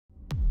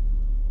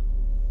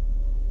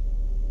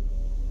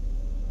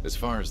As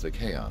far as the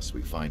chaos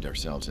we find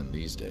ourselves in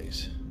these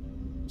days,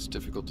 it's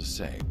difficult to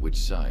say which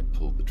side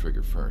pulled the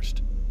trigger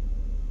first.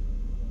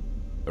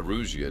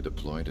 Erusea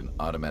deployed an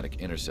automatic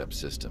intercept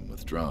system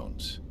with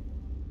drones.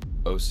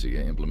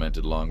 Osea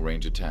implemented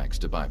long-range attacks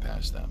to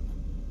bypass them.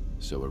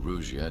 So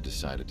Erusea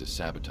decided to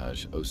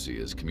sabotage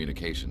Osea's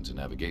communications and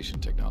navigation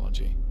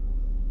technology.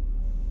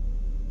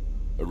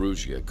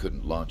 Erusea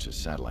couldn't launch a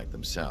satellite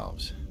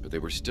themselves, but they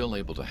were still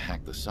able to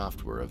hack the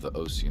software of the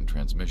Osean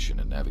transmission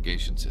and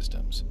navigation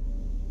systems.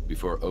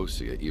 Before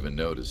Osea even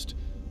noticed,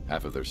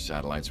 half of their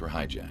satellites were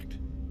hijacked.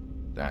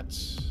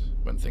 That's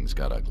when things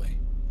got ugly.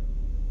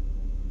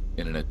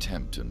 In an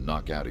attempt to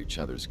knock out each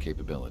other's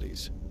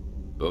capabilities,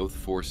 both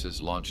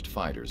forces launched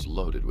fighters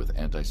loaded with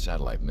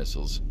anti-satellite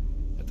missiles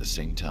at the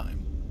same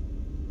time.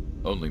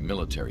 Only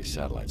military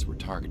satellites were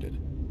targeted.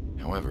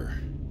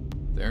 However,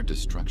 their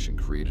destruction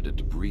created a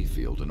debris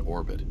field in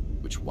orbit,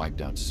 which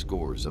wiped out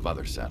scores of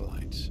other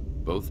satellites,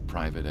 both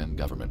private and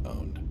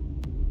government-owned.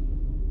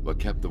 What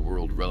kept the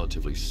world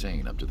relatively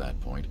sane up to that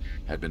point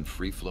had been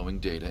free-flowing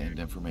data and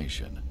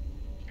information.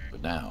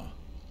 But now,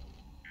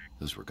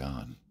 those were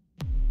gone.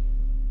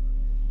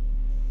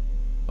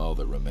 All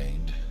that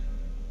remained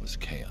was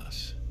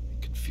chaos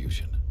and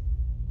confusion.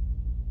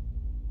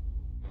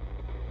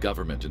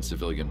 Government and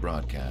civilian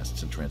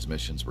broadcasts and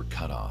transmissions were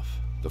cut off.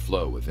 The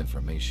flow of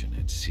information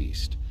had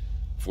ceased.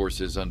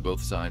 Forces on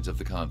both sides of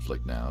the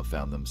conflict now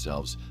found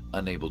themselves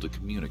unable to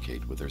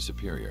communicate with their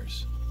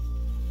superiors.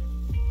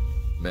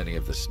 Many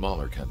of the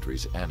smaller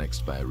countries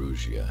annexed by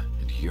Erusea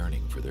and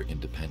yearning for their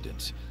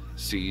independence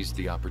seized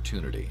the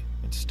opportunity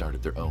and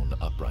started their own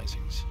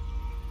uprisings.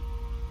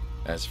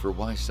 As for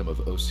why some of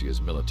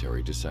Osea's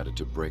military decided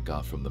to break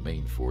off from the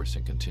main force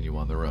and continue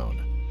on their own,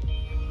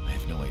 I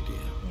have no idea.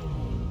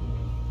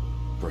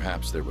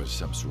 Perhaps there was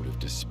some sort of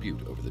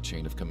dispute over the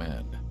chain of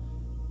command.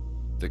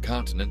 The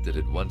continent that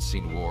had once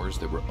seen wars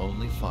that were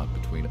only fought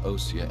between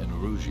Osea and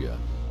Erusea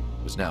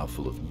was now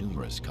full of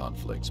numerous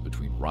conflicts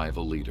between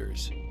rival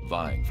leaders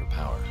vying for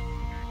power.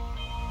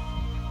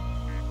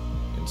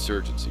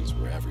 Insurgencies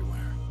were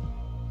everywhere.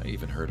 I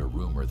even heard a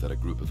rumor that a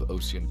group of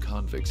Osean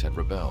convicts had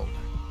rebelled.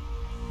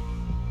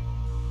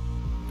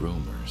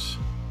 Rumors.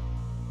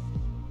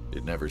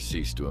 It never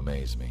ceased to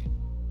amaze me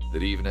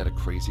that even at a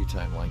crazy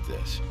time like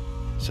this,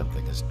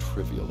 something as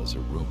trivial as a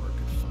rumor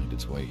could find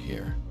its way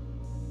here.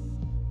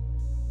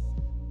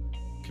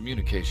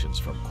 Communications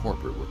from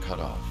corporate were cut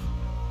off.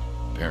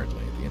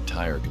 Apparently, the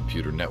entire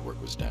computer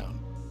network was down.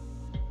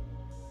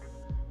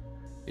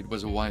 It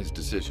was a wise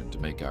decision to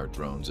make our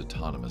drones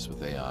autonomous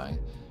with AI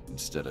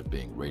instead of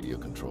being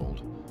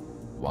radio-controlled.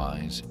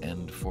 Wise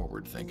and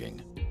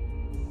forward-thinking.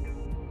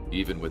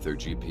 Even with their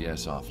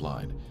GPS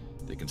offline,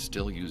 they can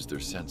still use their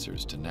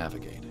sensors to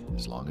navigate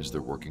as long as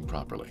they're working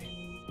properly.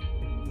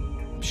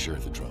 I'm sure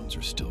the drones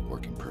are still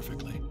working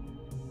perfectly,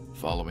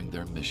 following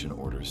their mission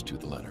orders to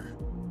the letter.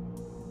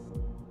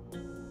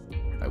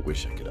 I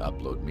wish I could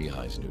upload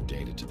Mihai's new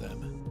data to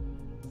them.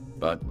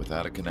 But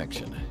without a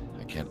connection,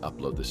 I can't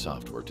upload the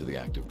software to the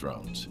active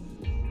drones.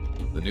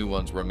 The new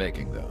ones we're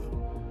making,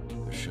 though,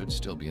 there should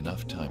still be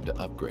enough time to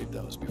upgrade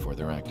those before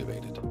they're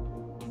activated.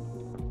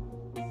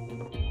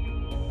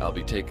 I'll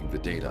be taking the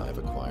data I've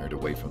acquired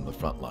away from the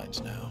front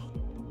lines now.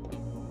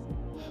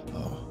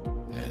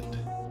 Oh, and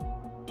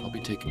I'll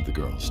be taking the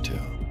girls, too.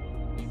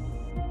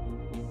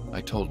 I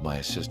told my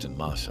assistant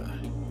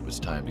Masa it was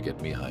time to get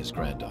Mihai's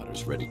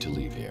granddaughters ready to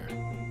leave here.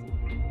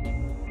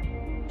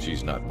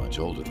 She's not much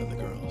older than the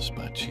girls,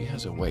 but she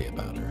has a way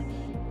about her,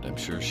 and I'm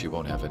sure she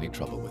won't have any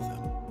trouble with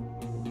them.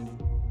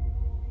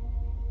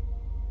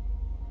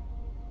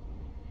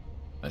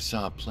 I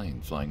saw a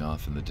plane flying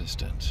off in the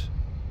distance.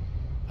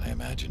 I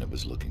imagine it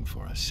was looking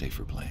for a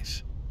safer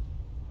place.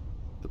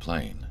 The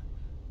plane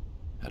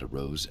had a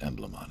rose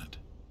emblem on it.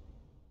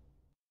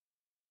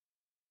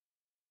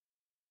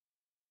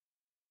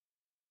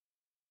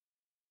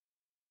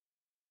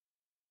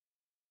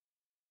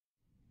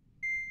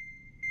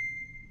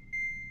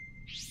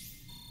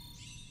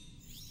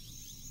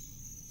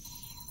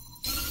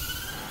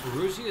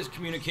 Erusea's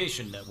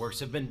communication networks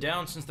have been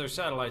down since their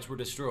satellites were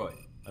destroyed.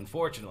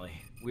 Unfortunately,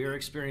 we are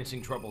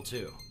experiencing trouble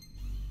too.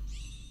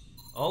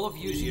 All of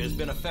Usea has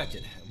been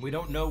affected, and we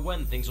don't know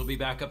when things will be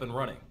back up and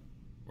running.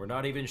 We're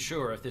not even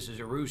sure if this is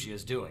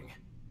Erusea's doing.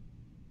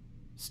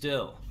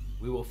 Still,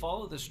 we will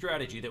follow the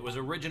strategy that was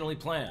originally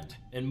planned,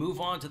 and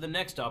move on to the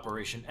next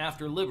operation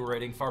after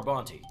liberating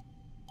Farbanti.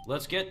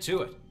 Let's get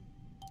to it.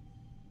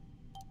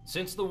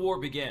 Since the war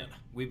began,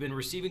 we've been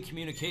receiving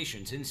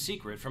communications in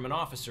secret from an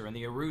officer in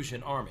the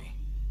Erusean army.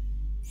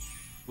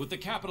 With the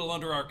capital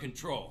under our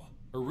control,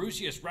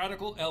 Erusea's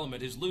radical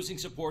element is losing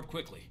support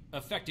quickly,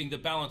 affecting the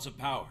balance of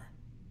power.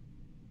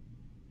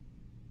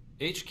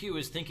 HQ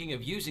is thinking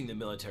of using the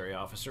military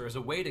officer as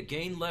a way to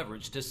gain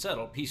leverage to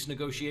settle peace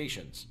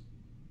negotiations.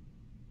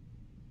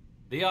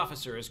 The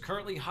officer is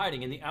currently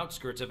hiding in the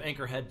outskirts of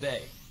Anchorhead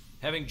Bay,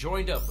 having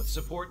joined up with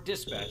support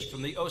dispatched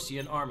from the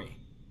Osean army.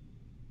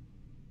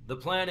 The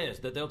plan is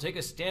that they'll take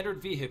a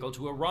standard vehicle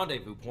to a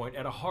rendezvous point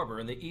at a harbor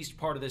in the east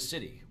part of the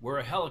city, where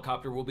a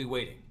helicopter will be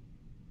waiting.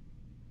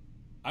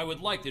 I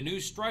would like the new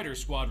Strider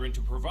Squadron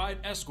to provide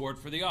escort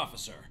for the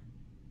officer.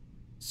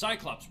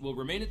 Cyclops will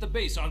remain at the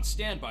base on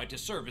standby to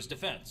serve as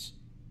defense.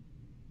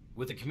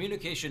 With the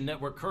communication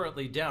network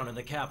currently down in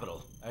the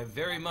capital, I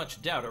very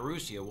much doubt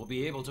Erusea will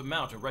be able to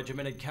mount a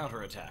regimented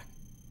counterattack.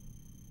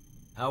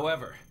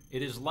 However,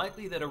 it is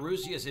likely that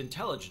Erusea's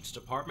intelligence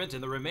department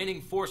and the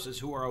remaining forces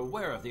who are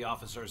aware of the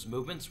officer's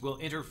movements will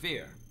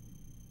interfere.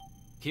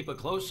 Keep a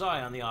close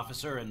eye on the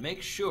officer and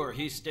make sure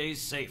he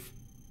stays safe.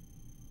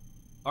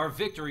 Our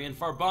victory in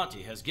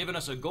Farbanti has given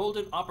us a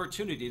golden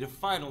opportunity to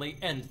finally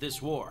end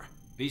this war.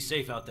 Be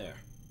safe out there.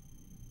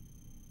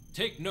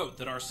 Take note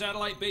that our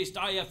satellite-based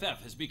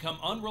IFF has become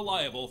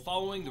unreliable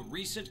following the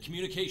recent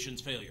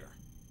communications failure.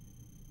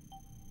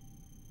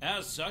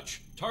 As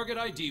such, target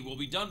ID will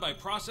be done by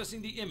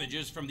processing the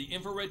images from the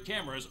infrared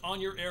cameras on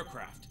your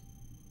aircraft.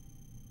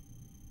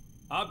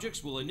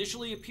 Objects will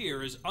initially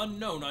appear as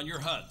unknown on your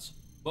HUDs,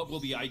 but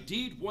will be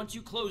ID'd once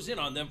you close in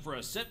on them for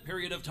a set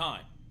period of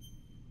time.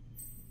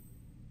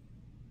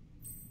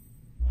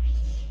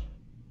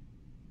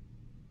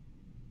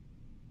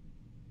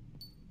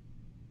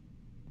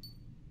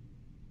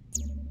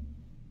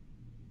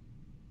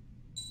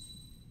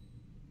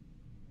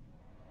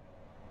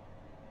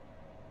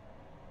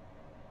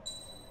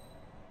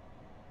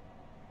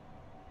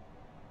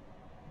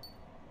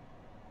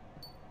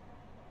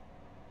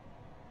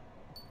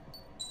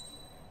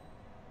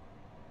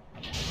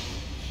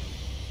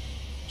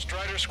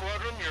 Strider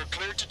Squadron, you're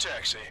cleared to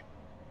taxi.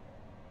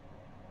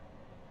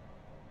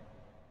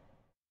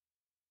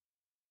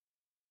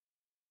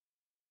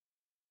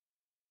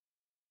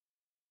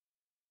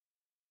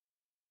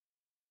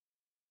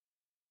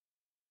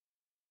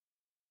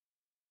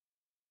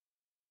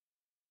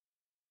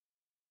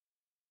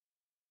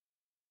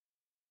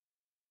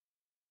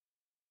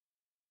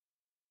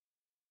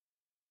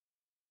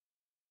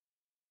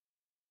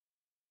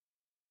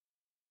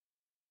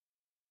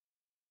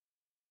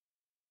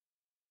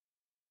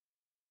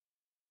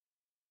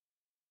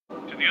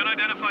 To the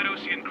unidentified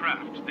Ocean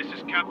craft, this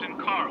is Captain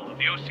Carl of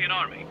the Ocean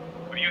Army.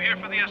 Are you here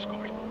for the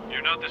escort?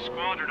 You're not the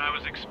squadron I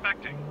was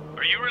expecting.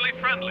 Are you really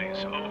friendlies?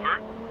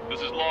 Over.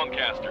 This is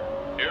Longcaster.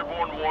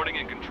 Airborne warning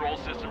and control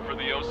system for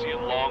the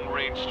Ocean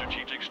Long-Range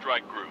Strategic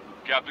Strike Group.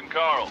 Captain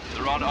Carl,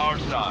 they're on our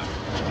side.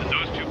 And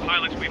those two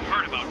pilots we've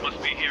heard about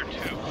must be here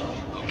too.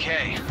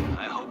 Okay,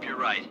 I hope you're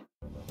right.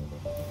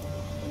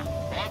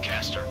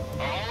 Longcaster,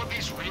 are all of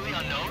these really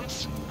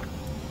unknowns?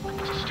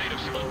 It's a state of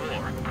civil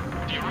war.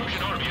 The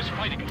Erusian army is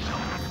fighting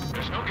itself.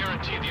 There's no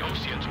guarantee the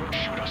Oceans won't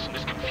shoot us in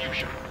this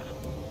confusion.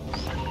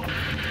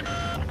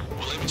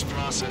 We'll image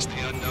process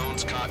the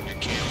unknowns caught in your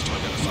cams to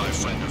identify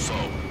friend or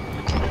foe.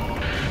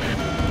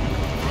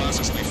 The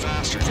process will be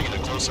faster if you get a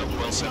close-up,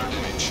 well-centered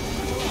image.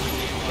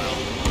 Well,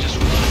 just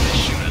run and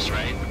shoot us,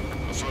 right?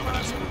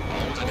 Affirmative.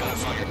 Always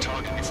identify your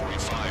target before you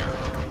fire.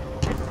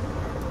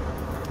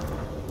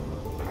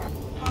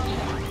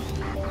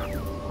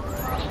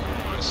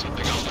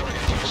 Something I'll never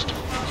get used to.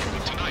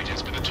 But tonight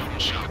has been a total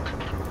shock.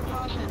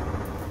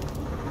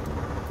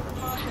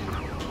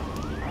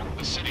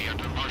 The city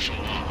under martial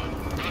law.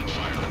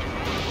 Gunfire and the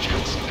roar of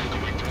jets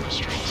echoing through the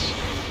streets.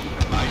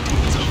 I do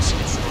the Ocean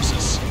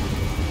forces.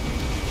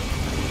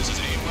 This is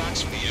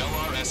AWACS from the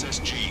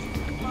LRSSG.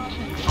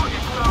 Target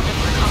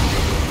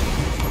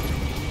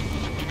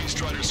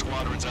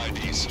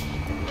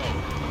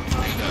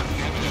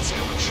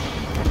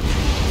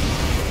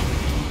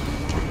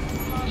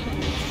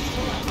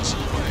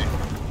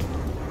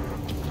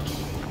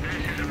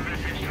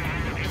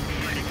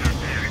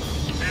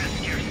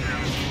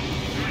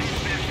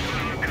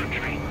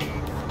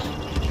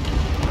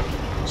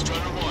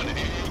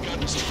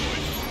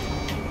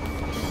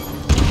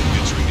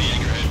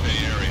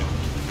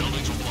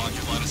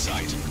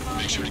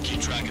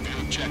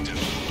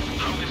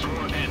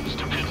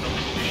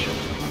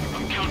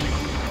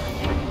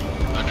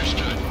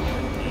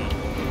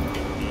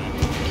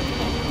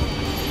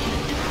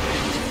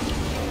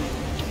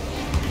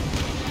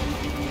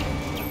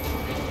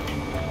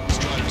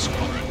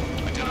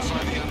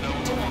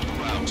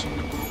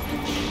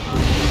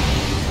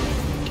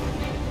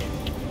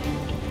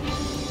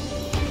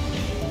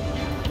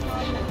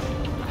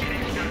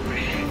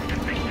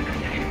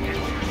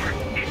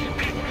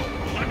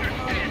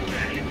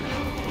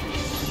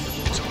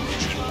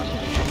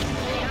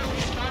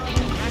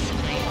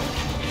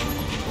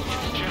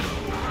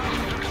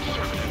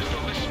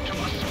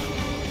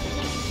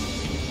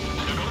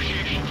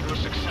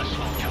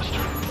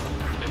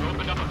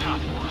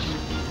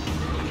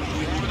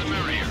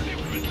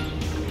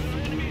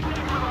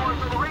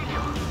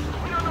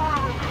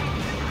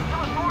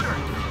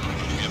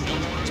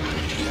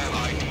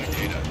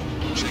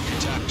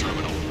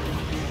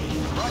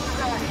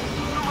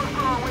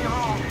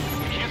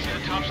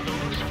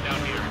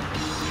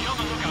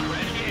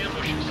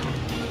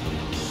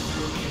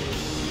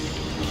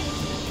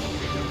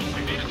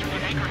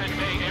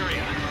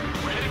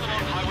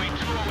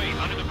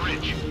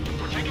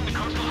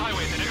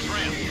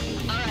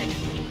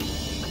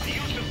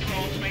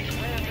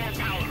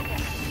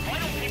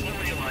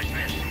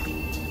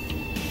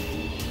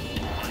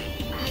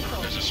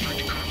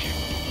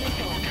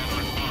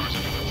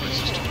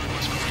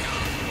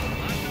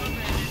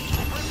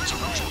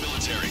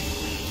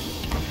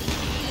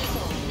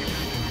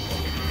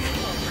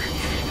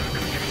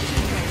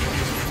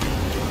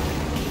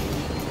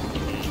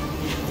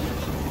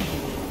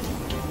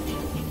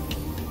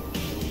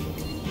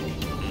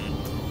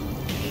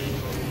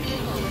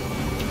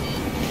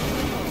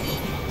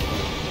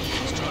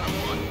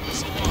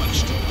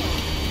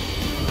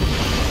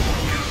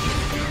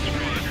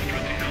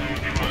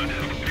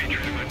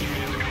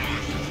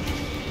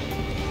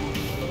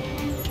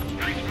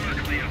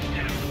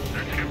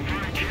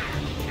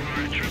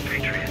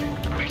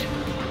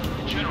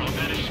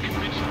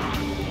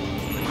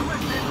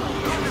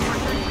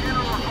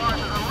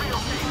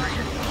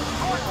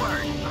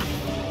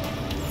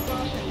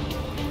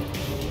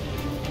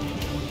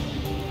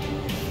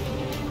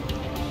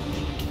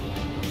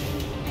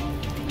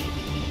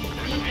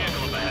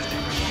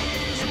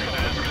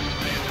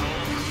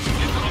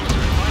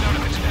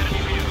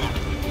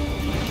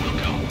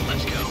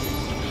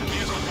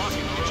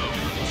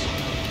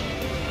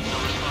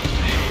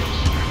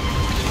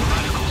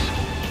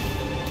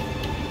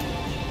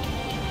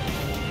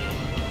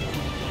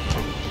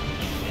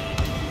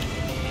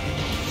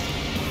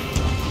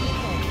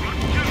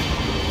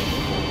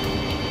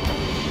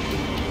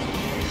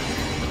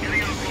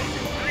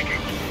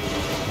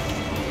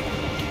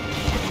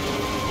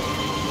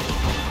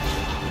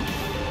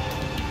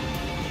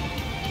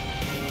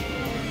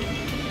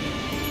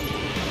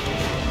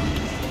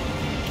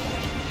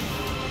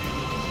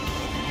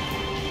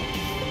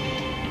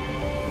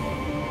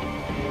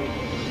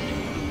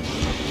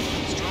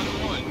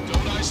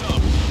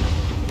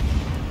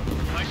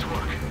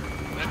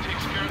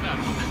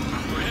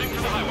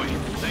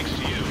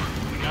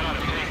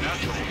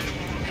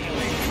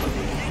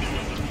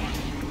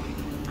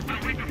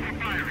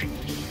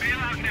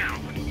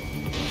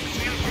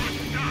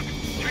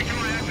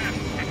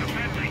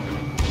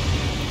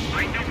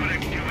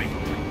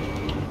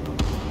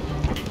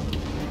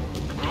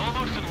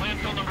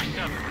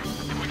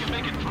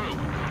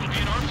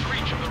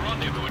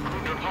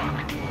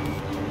park.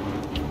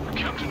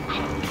 Captain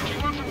Carl, do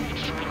you have the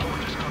means to record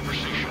this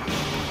conversation?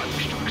 I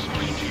wish to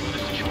explain to you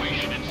the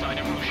situation inside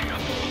Erusea.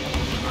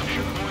 I'm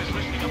sure the boys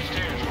listening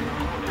upstairs will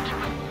record it.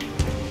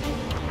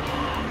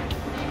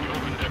 The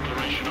open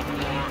declaration of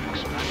war,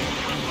 expanding the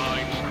front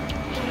lines,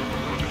 was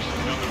overlooked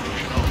some young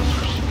Erusian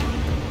officers.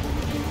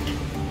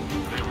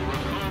 They were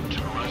referred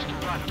to as the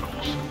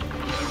radicals,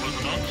 but there was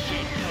an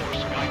unseen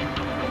force guiding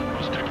them,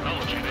 whose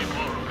technology they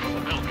borrowed from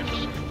the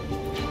Belgians.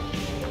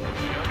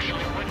 They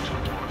actually went to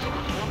war. The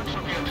performance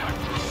of the attack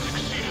drones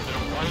exceeded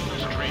their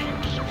wildest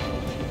dreams.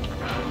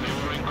 And they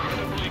were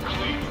incredibly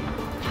clean,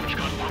 which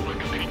got public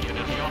opinion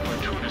and the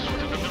opportunists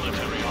within the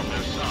military on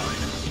their side.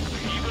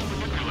 They even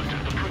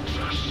manipulated the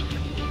princess.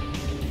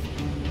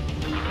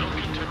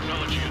 Belgian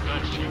technology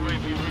advanced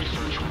UAV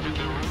research within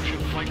the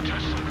Erusian flight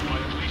test center by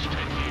at least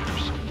 10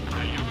 years.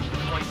 They used the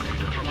flight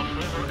data from a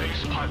former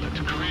ace pilot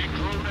to create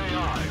drone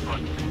AI,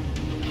 but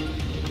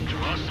to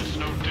us it's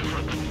no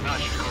different than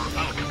magic or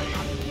alchemy.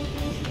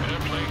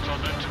 Airplanes are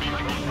meant to be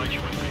flown by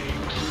human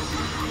beings.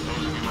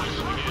 Those of you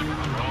listening in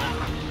are wrong.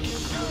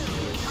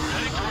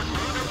 Heading towards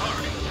Bruder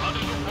Park.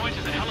 Rendezvous point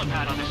is a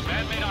helipad on this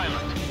man-made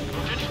island.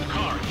 We'll ditch the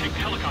car and take the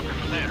helicopter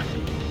from there.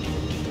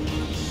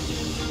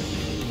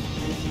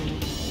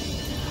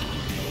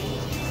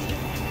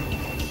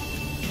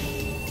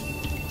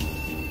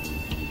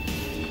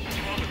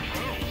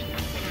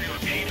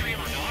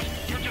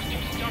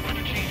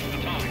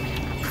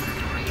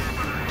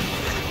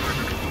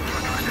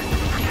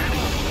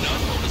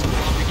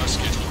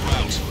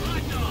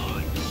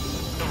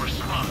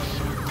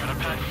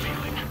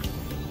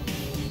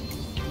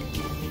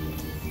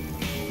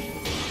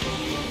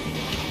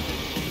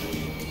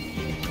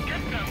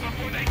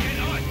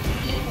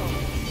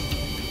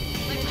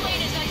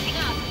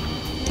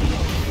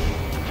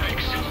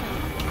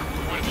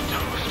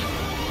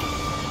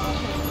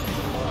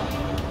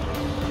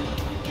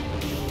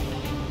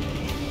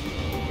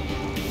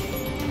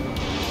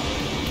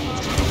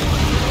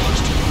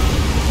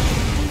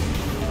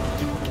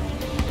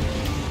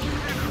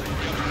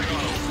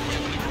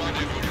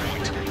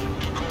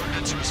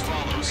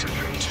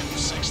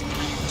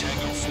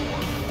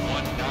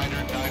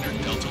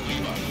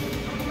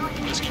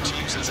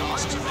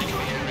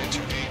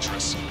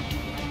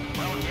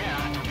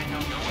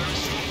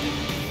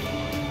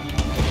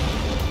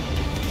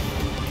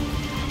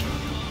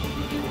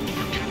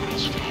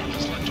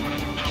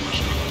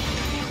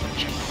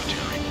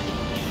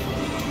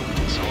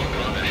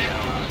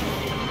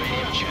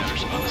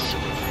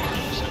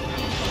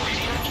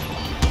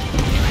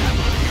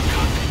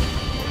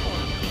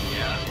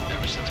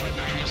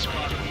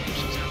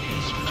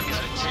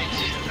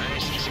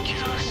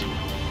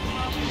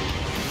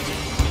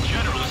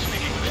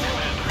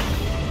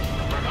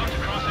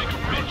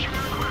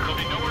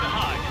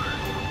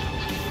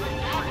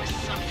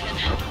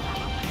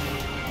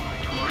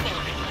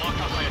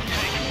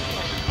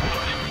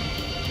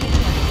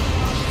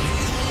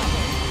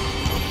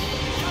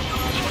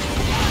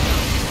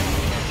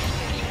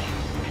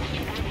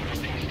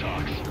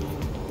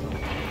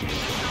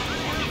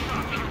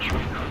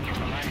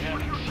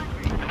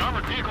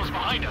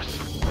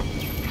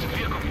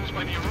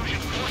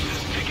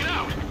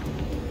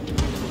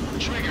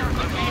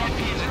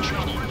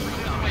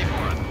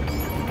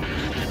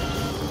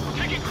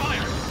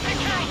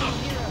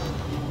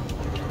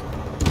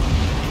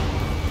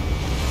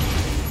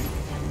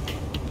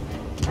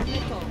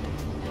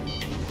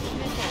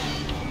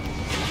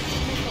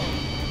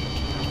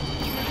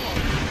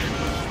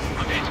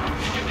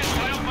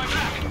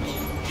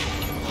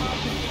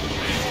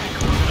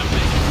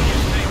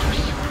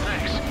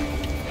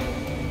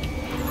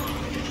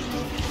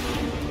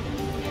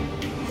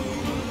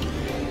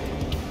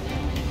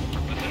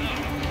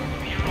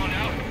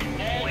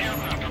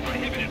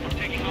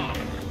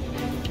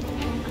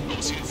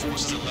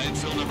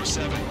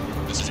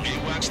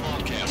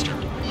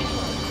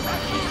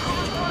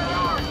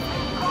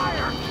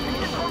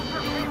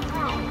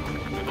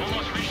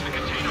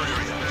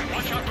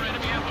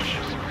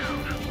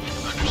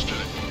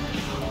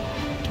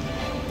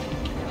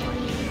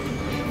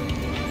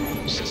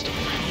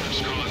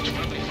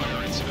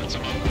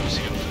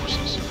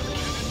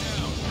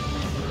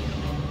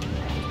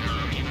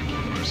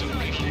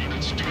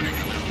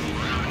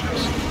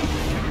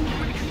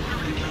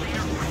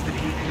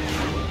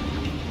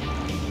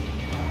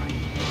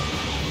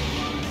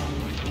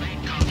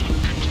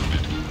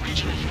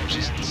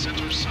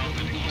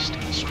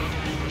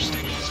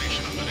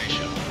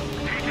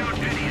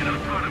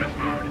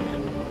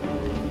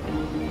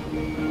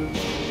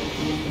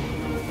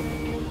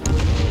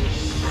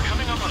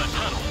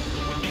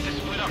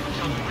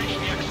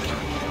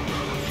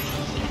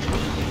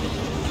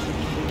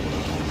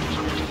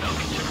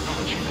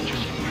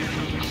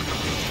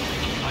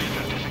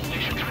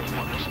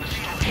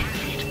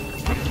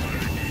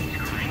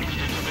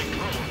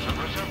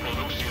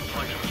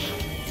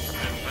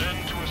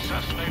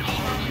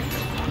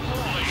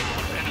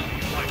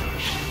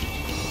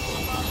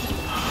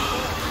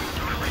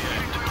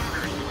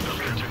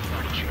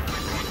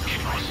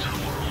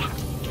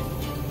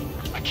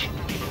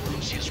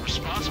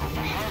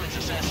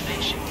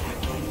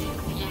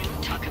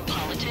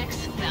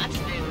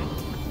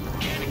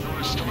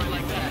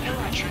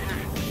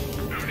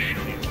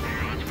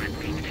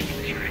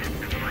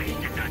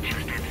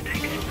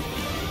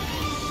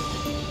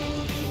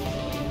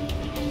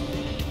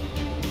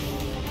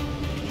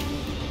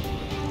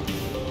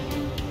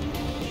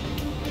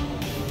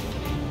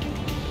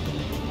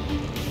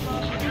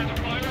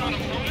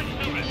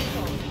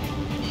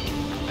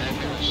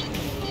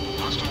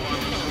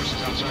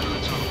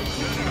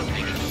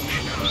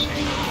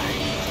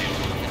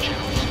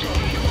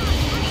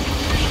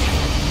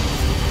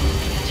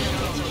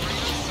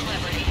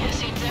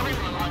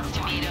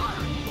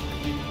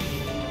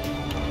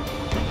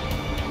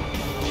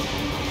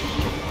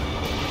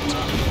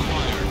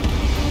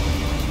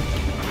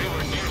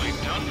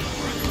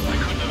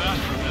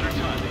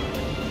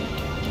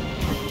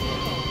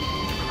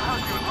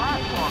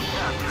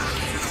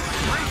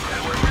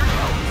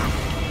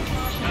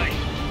 Nice.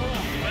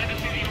 Glad to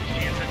see the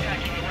Oceans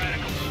attacking the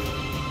radicals.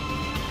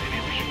 Maybe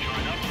we should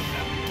join up with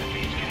them. That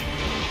means getting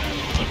rid of those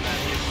assholes in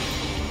baskets.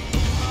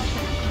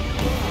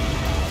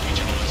 Each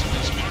of us has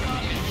been smart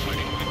about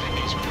fighting within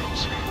these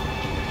groups.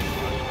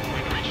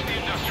 We've reached the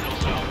industrial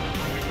zone.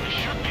 We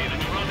should be in a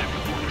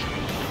rendezvous point.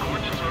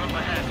 Coordinates are up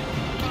ahead.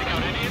 Take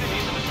out any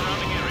enemies in the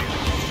surrounding area.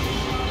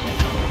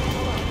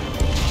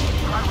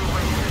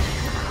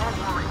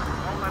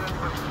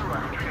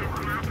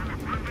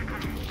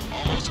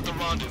 Almost at the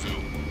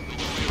rendezvous. We'll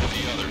clear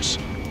the others.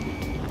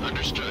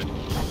 Understood.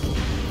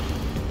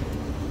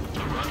 The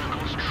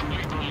radicals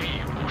truly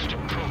believe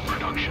boosted probe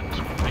productions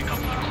will make up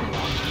their own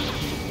losses.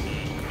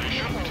 They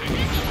shouldn't take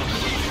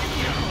responsibility in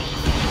general.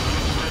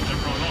 Instead,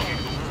 they're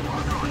prolonging the war.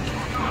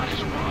 That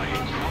is why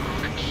proper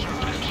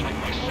conservatives like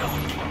myself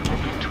are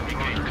moving to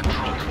regain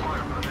control.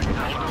 If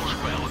all goes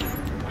well,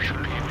 we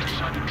should be able to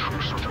sign a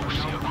truce with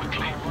Erusea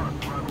quickly.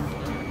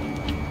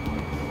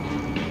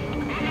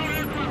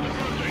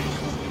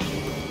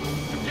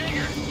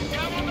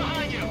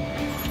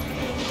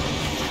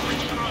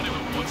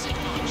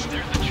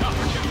 There's the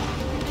chopper, too.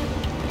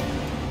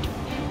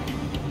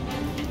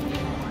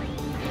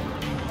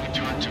 We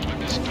turn to in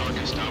this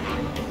darkest hour.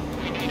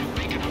 We need a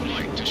beacon of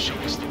light to show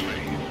us the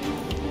way.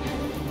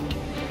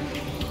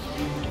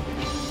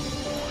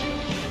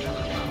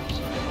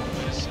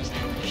 This is the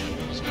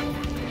Objectives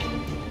network.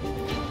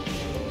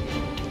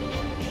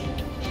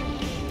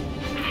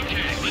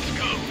 Okay, let's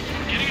go.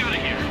 We're getting out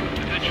of here.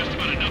 I've had just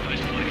about enough of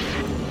this place.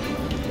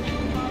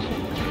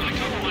 I'd like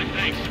to offer my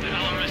thanks to the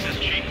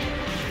LRSSG.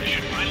 They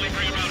should finally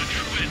bring about a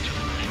true end to the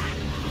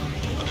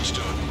war.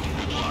 Understood.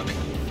 Good luck.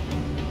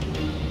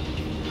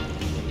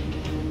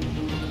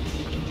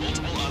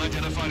 Multiple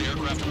unidentified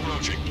aircraft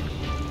approaching.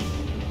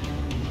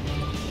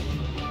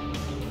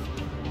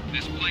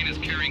 This plane is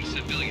carrying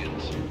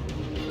civilians.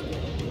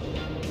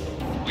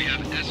 We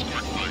have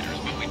escort fighters,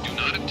 but we do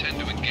not intend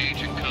to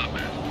engage in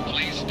combat.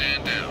 Please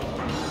stand down.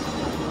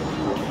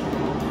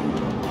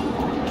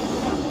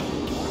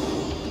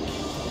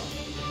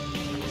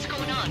 What's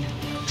going on?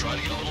 Try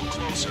to get a little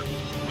closer.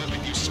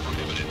 Weapon use is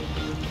prohibited.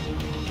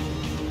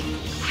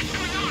 What's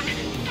going on?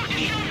 Dr.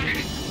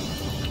 Hiller!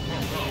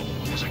 Whoa.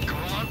 There's a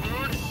girl on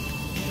board?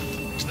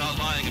 He's not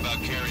lying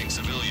about carrying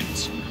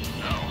civilians.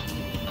 No,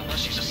 unless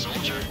she's a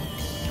soldier.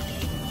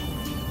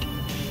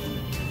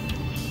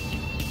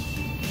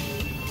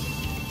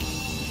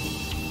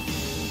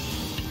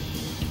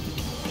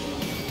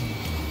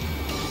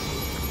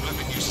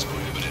 Weapon use is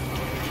prohibited.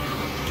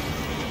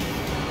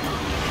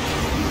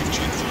 We've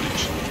checked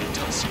footage.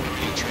 Intel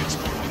security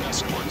transport with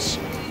escorts.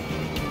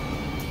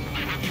 I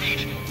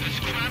repeat, this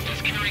craft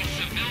is carrying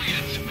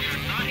civilians. We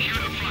are not here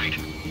to fight.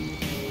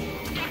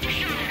 Dr.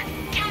 Hiller,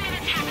 tell me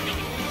what's happening.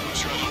 I'm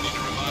sure I don't need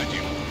to remind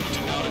you. Do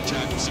not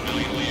attack the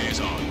civilian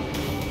liaison.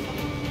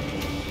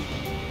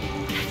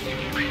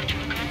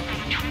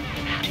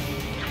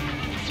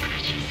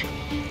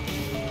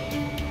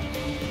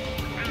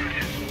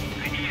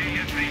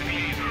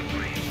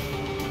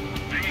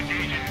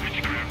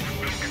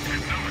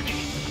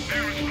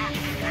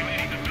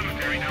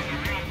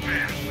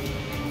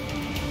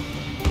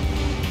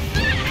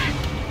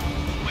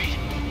 Wait,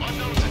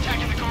 unknown's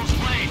attacking the Ghost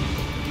plane.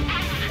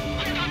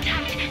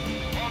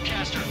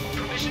 Broadcaster,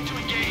 permission to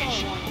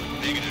engage.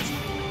 Negative.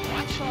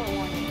 What?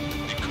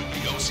 It could be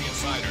Ocean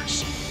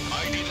fighters.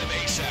 ID them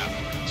ASAP.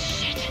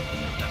 Shit.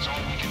 That's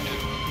all we can do.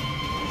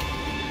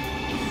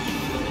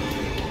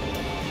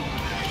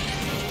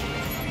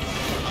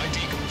 ID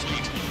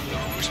complete. No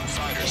Russian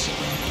fighters.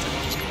 What the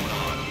hell's going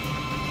on?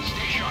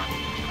 Stay sharp.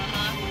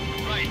 Uh-huh.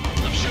 Right,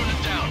 I'm shooting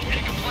it down.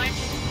 Any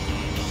complaints?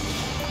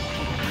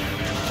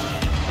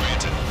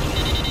 Granted.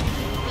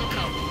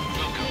 Wilco.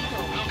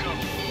 Wilco.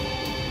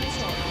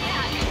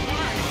 Yeah, good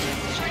work.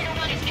 Strider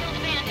 1 has killed a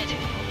bandit.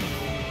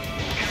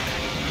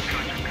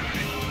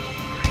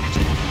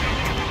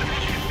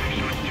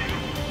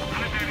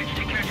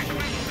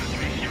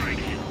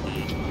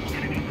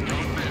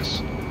 Don't miss.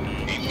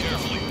 Aim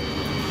carefully.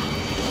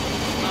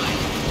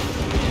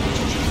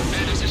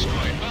 Bandit's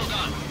destroyed. Well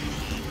done.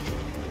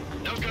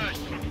 No good.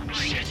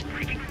 Shit.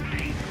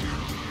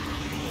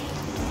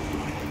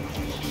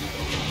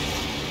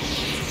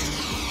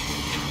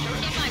 You're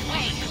in my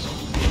way.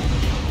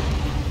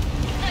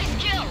 Nice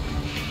kill.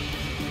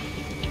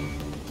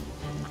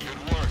 Good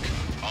work.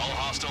 All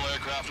hostile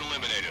aircraft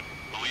eliminated.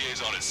 The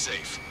liaison is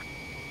safe.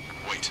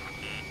 Wait.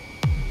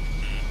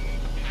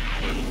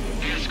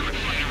 The escort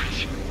fighter is...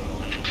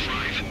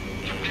 drive.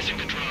 They're missing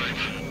the drive.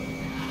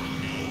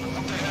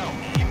 What the hell?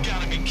 You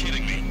gotta be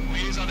kidding me.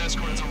 Liaison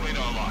escort has a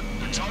radar lock.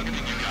 They're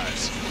targeting you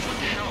guys. What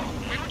the hell?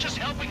 We were just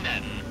helping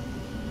them.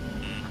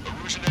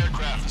 Erusian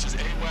aircraft, this is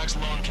AWACS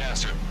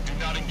Lancaster. Do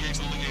not engage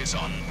the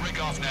liaison. Break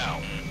off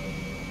now.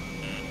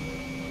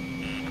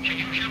 Can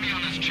you hear me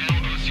on this channel,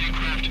 Ocean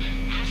craft?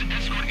 Those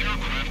escort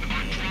aircraft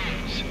are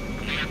drones.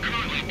 They are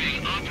currently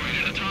being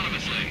operated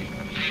autonomously.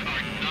 They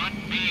are not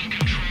being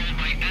controlled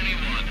by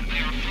anyone. They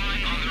are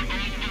flying on their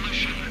own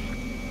volition.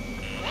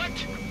 What?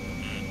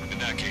 In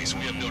that case,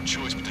 we have no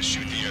choice but to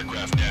shoot the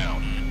aircraft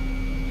down.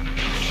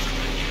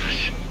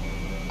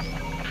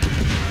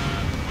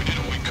 We did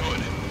what we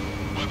could.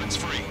 Weapons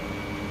free.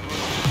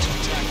 To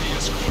attack the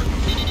escort.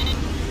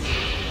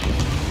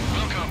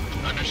 Welcome.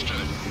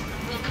 Understood.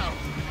 Wilco.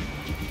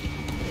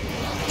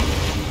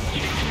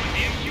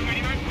 You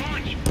ready my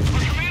punch?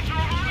 Our commands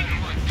are overrunning.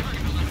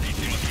 Target eliminated.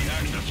 They must be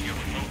accessing it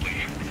remotely.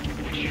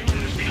 Human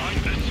is behind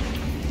this.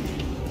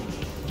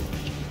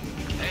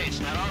 Hey, it's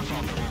not our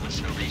fault they're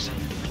homeless, no reason.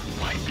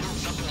 Why build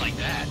something like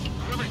that?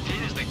 Whoever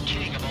did is the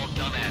king of all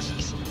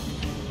dumbasses.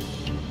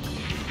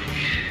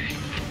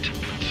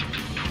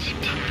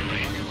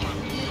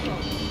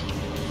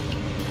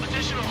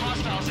 Additional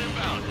hostiles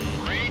inbound.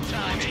 Great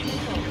timing.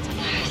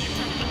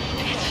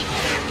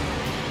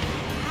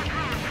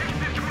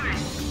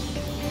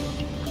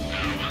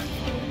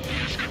 The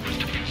escort must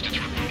have used its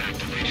remote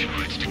activation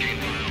rights to gain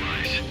more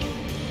allies.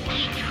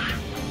 Clever.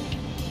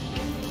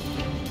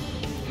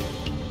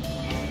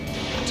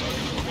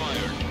 Target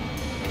acquired.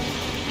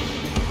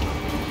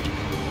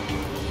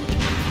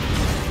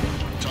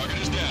 Target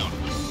is down.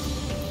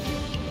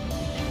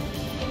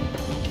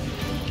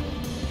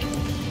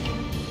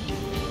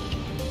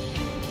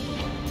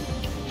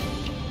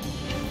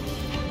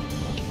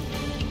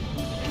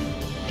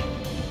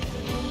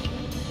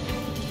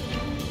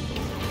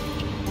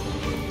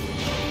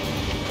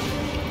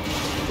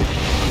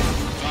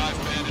 Five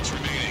bandits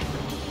remaining.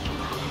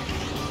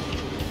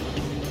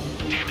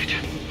 Damn it. I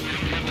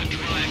don't have the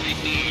drive they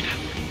need.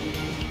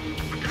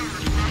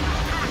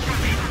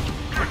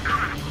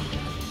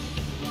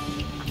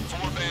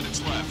 Four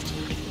bandits left.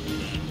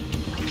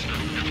 It's not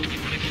enough to be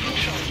fully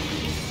functional.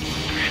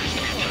 There has to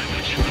be a time when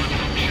it should not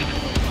function.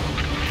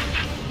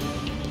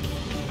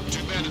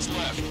 Two bandits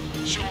left.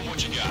 Show them what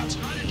you got.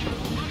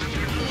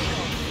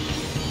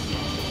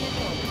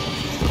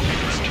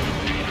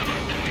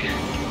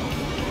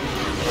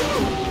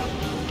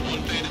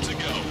 One bandit to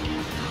go.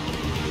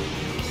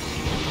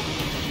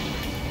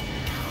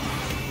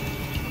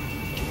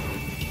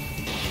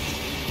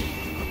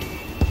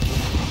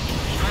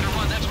 Try to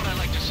run, that's what I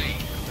like to see.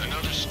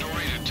 Another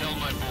story to tell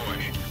my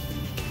boy.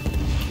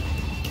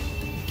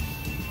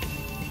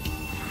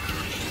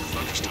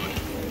 Understood.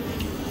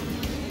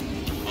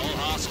 All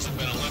hostiles have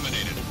been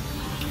eliminated.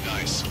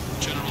 Nice.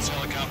 General's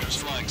helicopters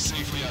flying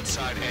safely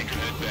outside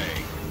Anchorhead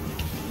Bay.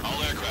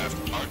 All aircraft,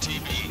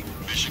 RTB,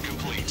 mission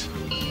complete.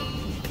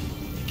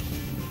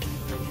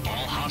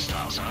 All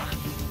hostiles, huh?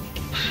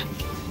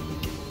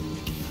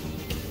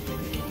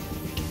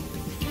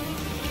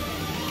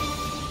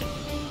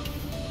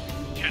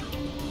 General,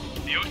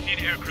 the Ocean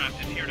aircraft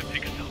is here to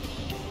pick us up.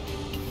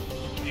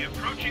 The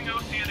approaching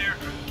Ocean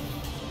aircraft.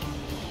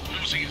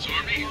 Losing his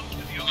army?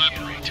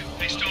 Elaborate.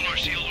 They stole our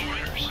sealed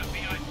orders.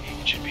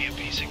 It should be a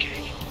piece of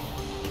cake.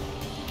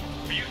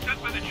 Are you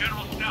sent by the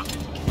General's staff?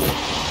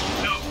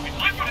 No, we'd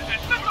like you to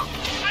send Missile!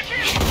 I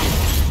can't!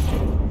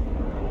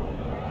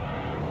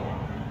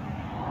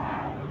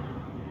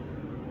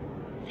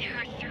 There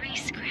are 3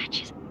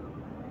 scratches.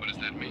 What does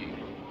that mean?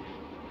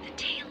 The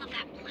tail of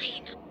that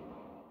plane.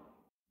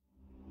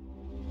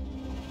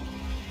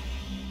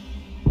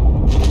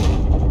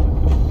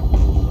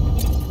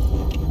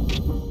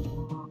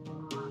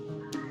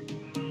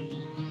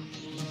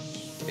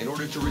 In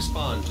order to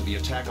respond to the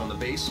attack on the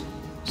base,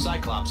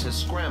 Cyclops has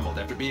scrambled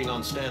after being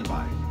on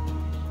standby.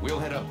 We'll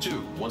head up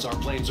too, once our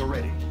planes are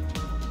ready.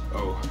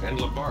 Oh, and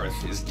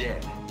Labarth is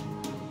dead.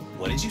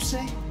 What did you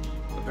say?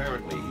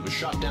 Apparently, he was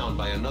shot down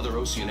by another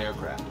Ocean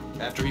aircraft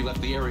after he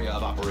left the area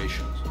of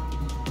operations.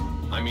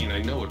 I mean,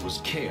 I know it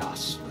was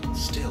chaos, but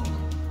still.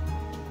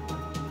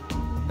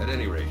 At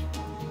any rate,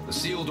 the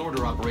sealed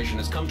order operation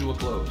has come to a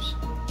close.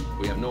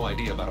 We have no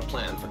idea about a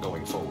plan for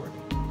going forward.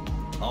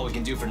 All we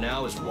can do for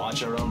now is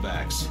watch our own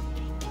backs.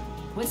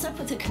 What's up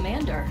with the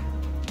commander?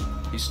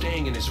 He's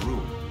staying in his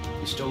room.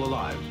 He's still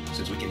alive,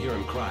 since we can hear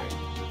him crying.